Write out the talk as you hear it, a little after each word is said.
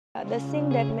The thing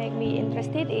that make me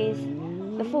interested is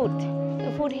the food.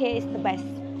 The food here is the best.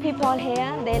 People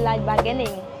here, they like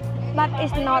bargaining. But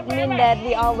it's not mean that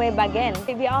we always bargain.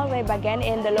 We always bargain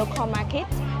in the local market,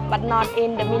 but not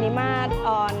in the mini mart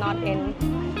or not in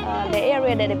the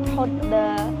area that they put the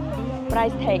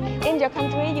price tag. In your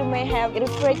country, you may have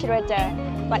refrigerator,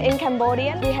 but in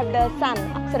Cambodia, we have the sun.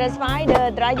 So that's why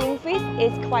the drying fish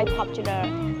is quite popular.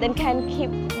 Then can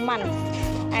keep months,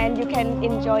 and you can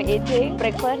enjoy eating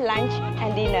breakfast, lunch,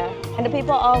 and dinner. And the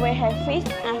people always have fish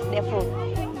as their food.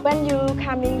 When you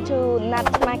coming to nut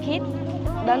market,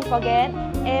 don't forget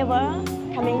ever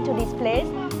coming to this place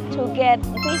to get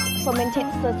fish fermented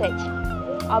sausage,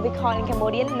 or we call in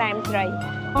Cambodian nam tray.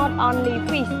 Not only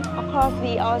fish, of course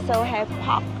we also have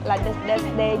pork, like this,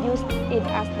 they use it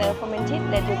as the fermented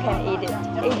that you can eat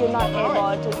it if you're not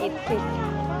able to eat fish.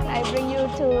 I bring you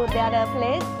to the other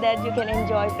place that you can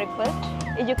enjoy breakfast.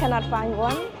 If you cannot find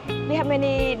one, we have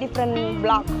many different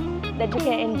blocks that you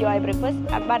can enjoy breakfast.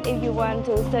 But if you want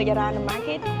to search around the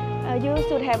market, you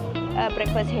should have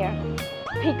breakfast here.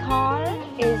 Pickle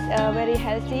is very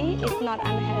healthy, it's not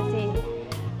unhealthy.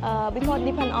 Because it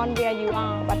depends on where you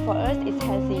are, but for us it's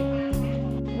healthy.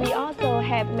 We also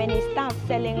have many stuff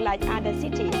selling like other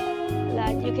cities.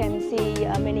 Like you can see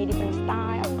many different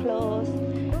styles of clothes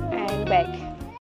and bags.